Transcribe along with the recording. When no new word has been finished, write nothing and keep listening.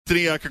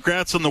Anthony,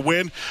 congrats on the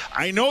win.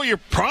 I know you're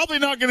probably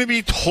not going to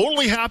be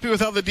totally happy with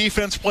how the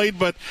defense played,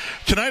 but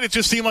tonight it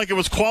just seemed like it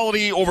was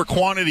quality over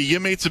quantity. You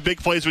made some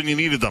big plays when you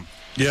needed them.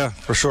 Yeah,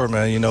 for sure,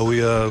 man. You know,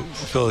 we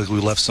feel like we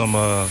left some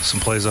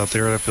plays out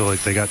there. I feel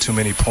like they got too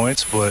many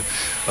points, but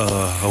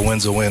a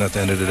win's a win at the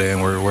end of the day,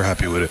 and we're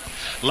happy with it.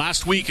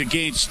 Last week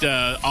against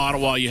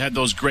Ottawa, you had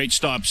those great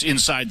stops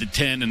inside the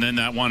 10, and then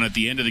that one at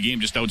the end of the game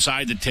just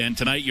outside the 10.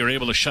 Tonight, you're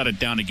able to shut it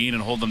down again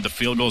and hold them to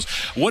field goals.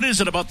 What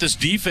is it about this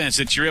defense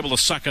that you're able to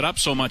suck it up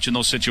so much in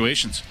those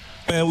situations?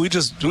 Man, we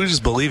just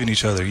believe in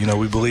each other. You know,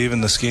 we believe in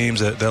the schemes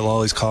that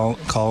Lolly's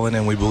calling,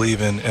 and we believe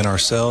in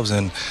ourselves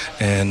and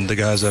the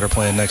guys that are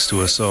playing next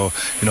to us. So,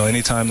 you know,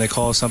 anytime they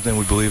call something,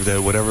 we believe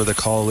that whatever the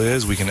call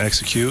is, we can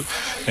execute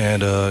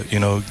and,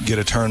 get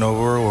a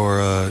turnover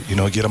or,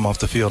 get them off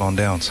the field on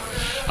downs.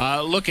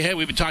 Look ahead.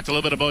 We've talked a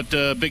little bit about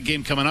a big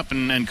game coming up,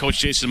 and Coach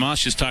Jason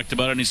Moss just talked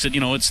about it, and he said,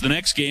 it's the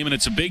next game, and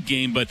it's a big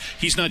game, but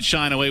he's not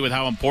shying away with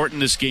how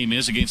important this game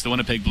is against the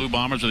Winnipeg Blue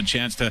Bombers with a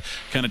chance to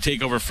kind of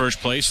take over first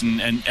place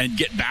and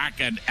get back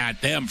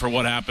at them for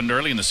what happened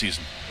early in the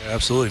season. Yeah,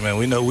 absolutely, man.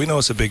 We know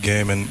it's a big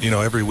game, and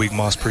every week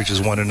Moss preaches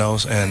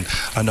 1-0, and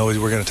I know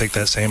we're going to take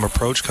that same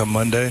approach come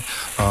Monday.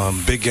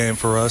 Big game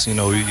for us. We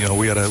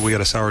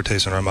got a sour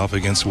taste in our mouth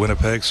against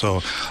Winnipeg, so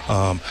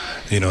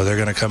they're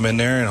going to come in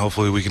there, and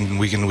hopefully we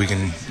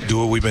can do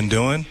what we've been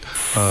doing,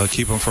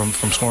 keep them from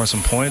scoring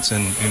some points,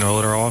 and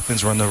let our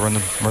offense run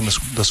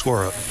the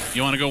score up.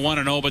 You want to go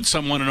 1-0, but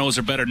some 1-0s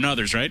are better than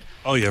others, right?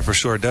 Oh yeah, for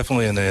sure.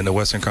 Definitely in the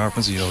Western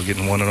Conference,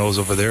 getting 1-0s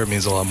over there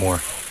means a lot more.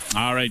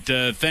 All right.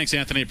 Thanks,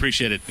 Anthony.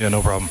 Appreciate it. Yeah,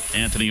 no problem.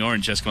 Anthony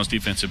Orange, Eskimos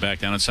defensive back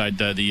down inside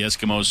the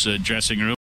Eskimos dressing room.